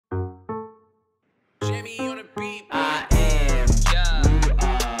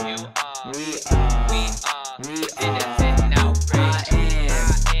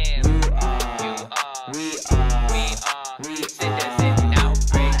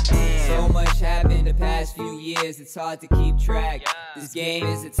years, it's hard to keep track. This game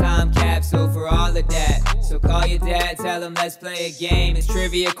is a time capsule for all of that. So call your dad, tell him let's play a game. It's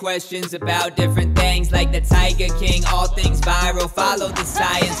trivia questions about different things, like the Tiger King, all things viral, follow the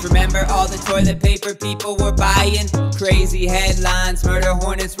science. Remember all the toilet paper people were buying? Crazy headlines, murder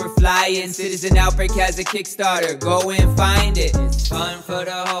hornets were flying. Citizen Outbreak has a Kickstarter, go and find it. It's fun for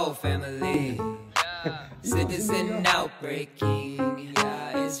the whole family. Citizen Outbreaking,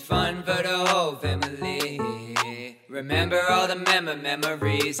 yeah, it's fun for the whole family. Remember all the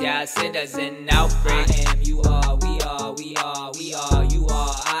memories, yeah, Citizen Outbreak. I am, you are, we are, we are, we are, you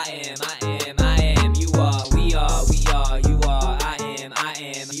are, I am, you are, we are, you are, I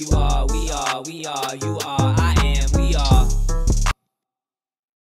am, you are, we are, you are, I am.